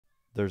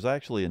There's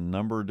actually a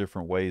number of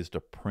different ways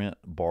to print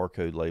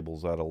barcode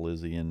labels out of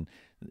Lizzy. And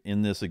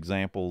in this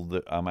example,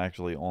 that I'm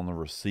actually on the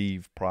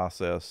receive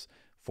process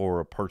for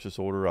a purchase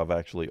order. I've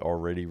actually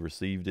already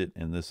received it,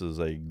 and this is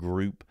a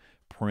group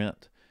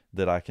print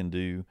that I can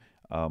do.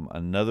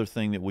 Another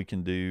thing that we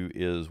can do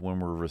is when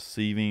we're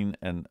receiving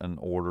an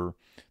order,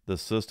 the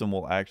system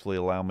will actually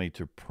allow me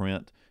to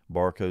print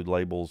barcode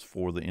labels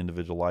for the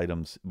individual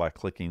items by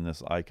clicking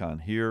this icon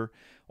here.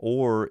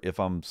 Or if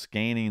I'm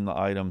scanning the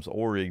items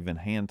or even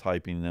hand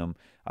typing them,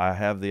 I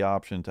have the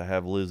option to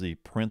have Lizzy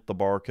print the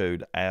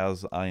barcode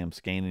as I am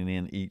scanning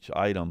in each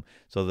item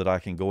so that I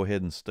can go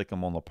ahead and stick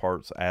them on the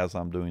parts as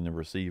I'm doing the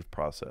receive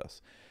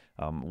process.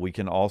 We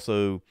can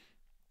also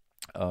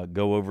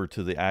go over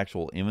to the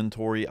actual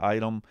inventory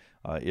item.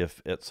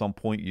 If at some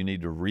point you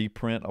need to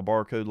reprint a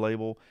barcode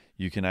label,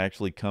 you can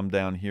actually come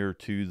down here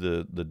to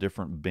the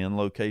different bin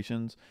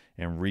locations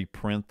and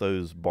reprint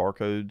those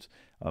barcodes.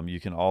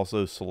 You can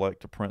also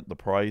select to print the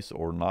price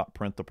or not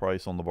print the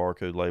price on the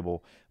barcode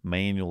label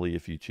manually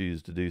if you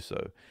choose to do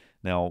so.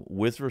 Now,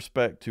 with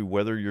respect to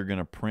whether you're going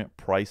to print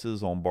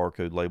prices on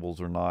barcode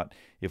labels or not,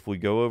 if we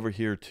go over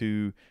here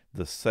to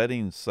the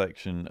settings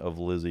section of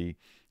Lizzy,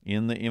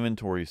 in the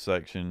inventory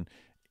section,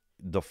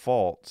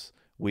 defaults,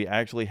 we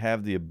actually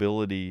have the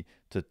ability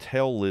to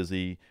tell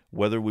Lizzy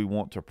whether we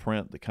want to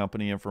print the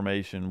company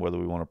information, whether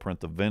we want to print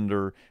the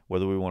vendor,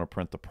 whether we want to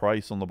print the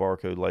price on the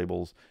barcode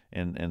labels,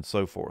 and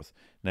so forth.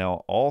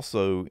 Now,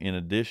 also, in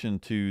addition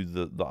to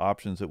the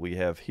options that we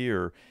have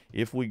here,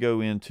 if we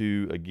go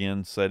into,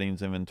 again,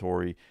 settings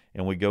inventory,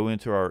 and we go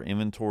into our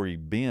inventory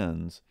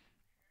bins,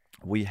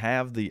 we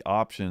have the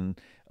option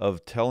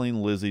of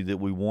telling Lizzy that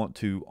we want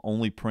to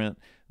only print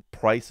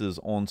prices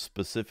on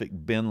specific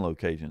bin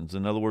locations.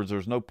 In other words,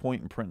 there's no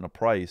point in printing a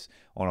price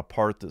on a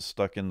part that's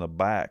stuck in the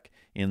back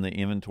in the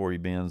inventory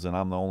bins and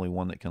I'm the only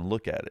one that can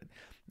look at it.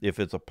 If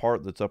it's a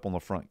part that's up on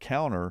the front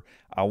counter,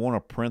 I want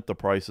to print the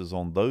prices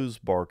on those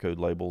barcode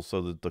labels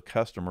so that the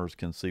customers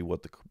can see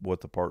what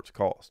the parts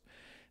cost.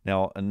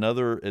 Now,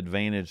 another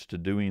advantage to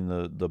doing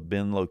the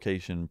bin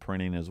location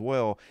printing as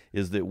well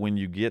is that when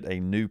you get a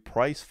new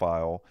price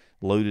file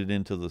loaded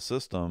into the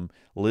system,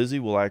 Lizzy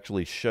will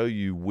actually show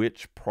you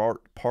which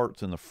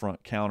parts in the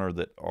front counter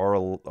that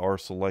are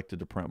selected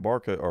to print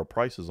barcode or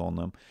prices on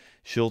them.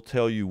 She'll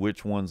tell you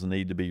which ones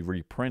need to be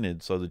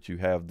reprinted so that you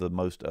have the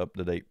most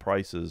up-to-date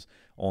prices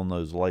on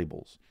those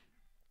labels.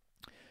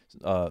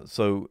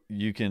 So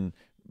you can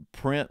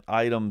print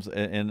items,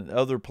 and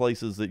other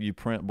places that you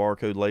print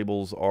barcode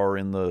labels are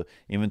in the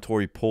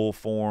inventory pull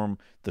form,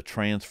 the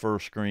transfer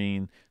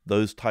screen.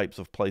 Those types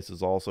of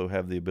places also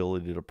have the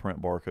ability to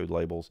print barcode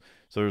labels.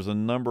 So there's a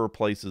number of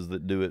places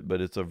that do it, but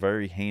it's a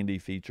very handy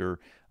feature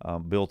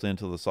built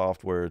into the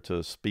software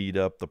to speed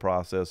up the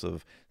process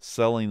of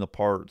selling the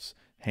parts,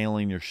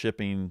 handling your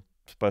shipping,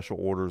 special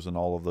orders, and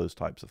all of those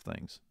types of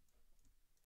things.